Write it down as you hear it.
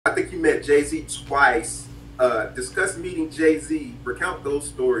he met Jay-Z twice. Discuss meeting Jay-Z. Recount those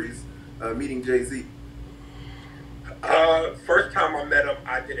stories. Meeting Jay-Z. First time I met him,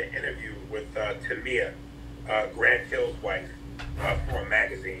 I did an interview with Tamia, Grant Hill's wife, for a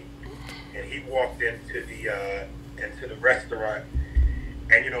magazine, and he walked into the restaurant,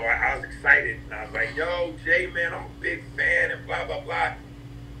 and I was excited, and I was like, "Yo, Jay, man, I'm a big fan," and blah blah blah,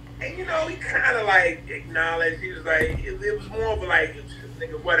 and he kind of like acknowledged. He was like, it was more of a like,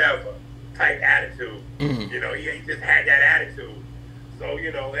 nigga, whatever type attitude. He just had that attitude, so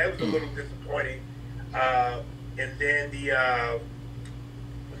that was a little disappointing. And then the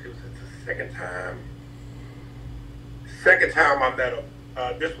second time I met him,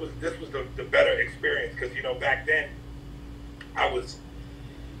 this was the better experience, because back then I was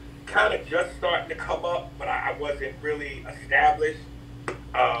kind of just starting to come up, but I wasn't really established.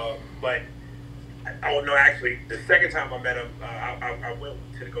 But no, actually, the second time I met him, I went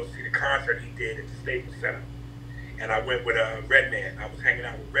to go see the concert he did at the Staples Center, and I went with Redman. I was hanging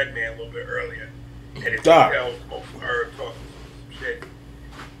out with Redman a little bit earlier. And his hotel, smoke some herb, talking some shit.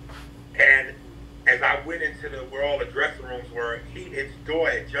 And as I went into where all the dressing rooms were, his door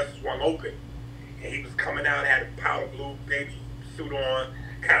had just swung open. And he was coming out, had a powder blue baby suit on,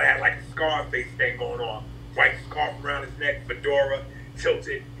 kind of had like a Scarface thing going on. White scarf around his neck, fedora,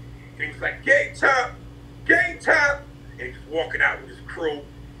 tilted. And he was like, game time! Game time! And he was walking out with his crew.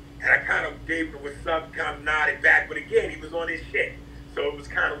 And I kind of gave him a what's up, kind of nodded back. But again, he was on his shit. So it was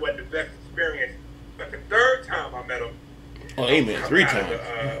kind of the best experience. But the third time I met him, amen, 3 times.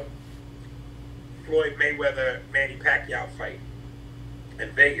 Floyd Mayweather Manny Pacquiao fight in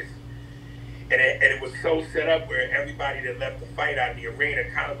Vegas, and it was so set up where everybody that left the fight out of the arena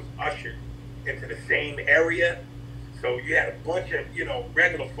kind of was ushered into the same area. So you had a bunch of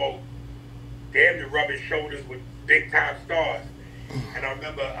regular folk, damn near rubbing shoulders with big time stars. And I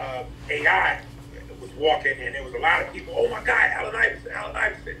remember AI was walking, and there was a lot of people. Oh my God, Allen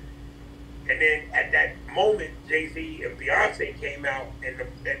Iverson. And then at that moment, Jay-Z and Beyonce came out, and the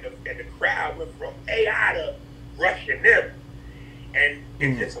crowd went from AI to rushing them. And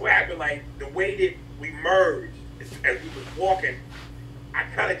it just so happened, like, the way that we merged as we was walking, I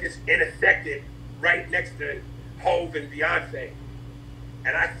kind of just intersected right next to Hov and Beyonce.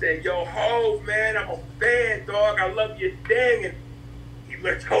 And I said, "Yo, Hov, man, I'm a fan, dog. I love your thing." And he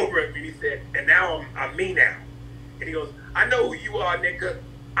looked over at me and he said, "And now I'm me now." And he goes, "I know who you are, nigga.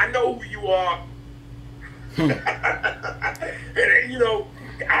 I know who you are." And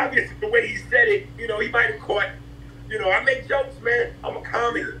obviously the way he said it, he might have caught, I make jokes, man. I'm a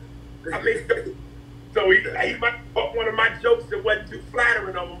comic. I make jokes. So he might have caught one of my jokes that wasn't too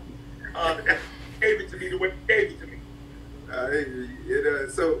flattering of him. Gave it to me the way he gave it to me.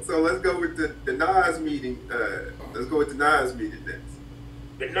 So let's go with the Nas meeting. Let's go with the Nas meeting next.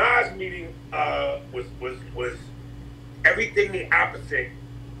 The Nas meeting was everything the opposite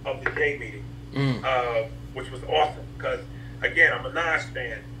of the J meeting, which was awesome, because again, I'm a Nas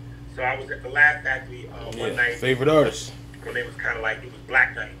fan, so I was at the Laugh Factory one night. Favorite artist. When it was kind of like, it was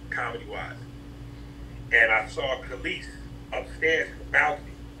Black Night, comedy-wise, and I saw Khalees upstairs in the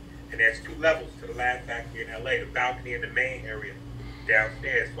balcony, and there's 2 levels to the Laugh Factory in LA, the balcony and the main area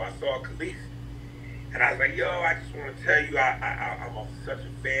downstairs. So I saw Khalees, and I was like, "Yo, I just want to tell you, I'm such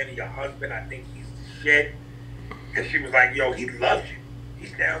a fan of your husband. I think he's the shit." And she was like, "Yo, he loves you.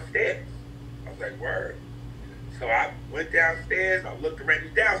 He's downstairs." I was like, "Word." So I went downstairs. I looked around. The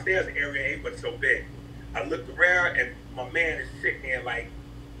downstairs area ain't but so big. I looked around, and my man is sitting there like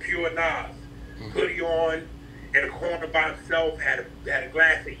pure Nas, hoodie on, in a corner by himself. Had a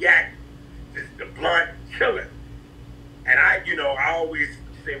glass of yak, just the blunt, chilling. And I always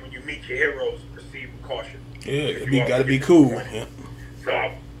say, when you meet your heroes, proceed with caution. Yeah, you gotta be cool. Yeah. So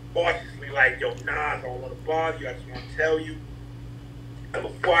I'm cautiously like, "Yo, Nas, I don't want to bother you. I just want to tell you." And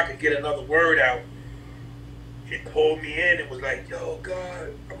before I could get another word out, he pulled me in and was like, "Yo,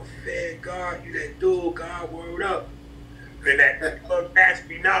 God, I'm a fan. God, you that dude. God, word up." Then that asked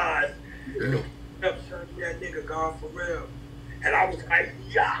me, "Nas, up, son, you that nigga, God, for real." And I was like,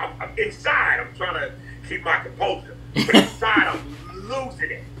 "Yeah." I'm inside. I'm trying to keep my composure, but inside I'm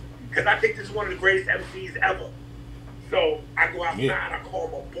losing it, because I think this is one of the greatest MCs ever. So I go outside, I call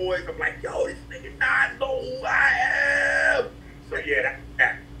my boys, I'm like, "Yo, this nigga Nas know who I am." So yeah,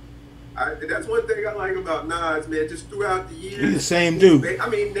 that's one thing I like about Nas, man. Just throughout the years, he's the same dude. I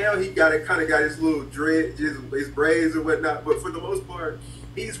mean, now he kind of got his little dread, his braids and whatnot. But for the most part,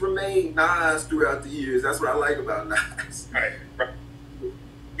 he's remained Nas throughout the years. That's what I like about Nas. Right.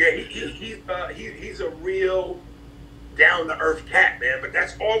 Yeah, he's a real down to earth cat, man. But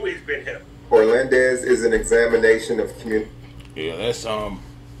that's always been him. Orlandez is an examination of community. Yeah, that's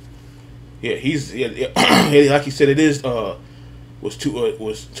Yeah, like you said, it is was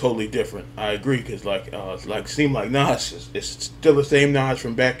totally different. I agree because like seemed like Nas is still the same Nas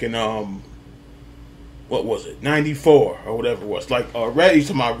from back in what was it, '94 or whatever it was. Like Red, he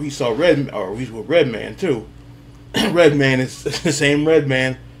saw Red, or he's with Redman too. Redman is the same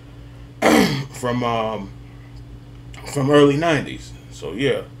Redman from early '90s. So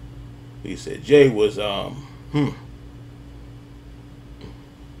yeah, he said Jay was Well,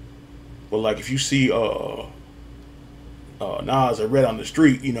 like if you see Nas or Red on the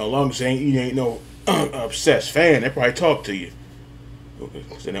street, you know, long as you ain't no obsessed fan, they probably talk to you.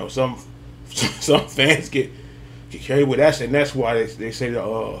 Because you know some fans get carried with that, and that's why they say that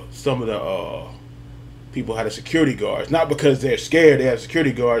some of the people had a security guards, not because they're scared. They have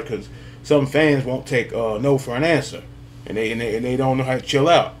security guards because some fans won't take no for an answer, and they don't know how to chill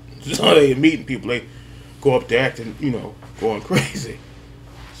out. So they meeting people, they go up there acting, you know, going crazy.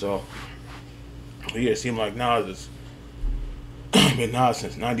 So yeah, it seemed like Nas has been Nas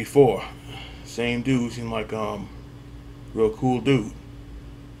since '94. Same dude, seemed like real cool dude.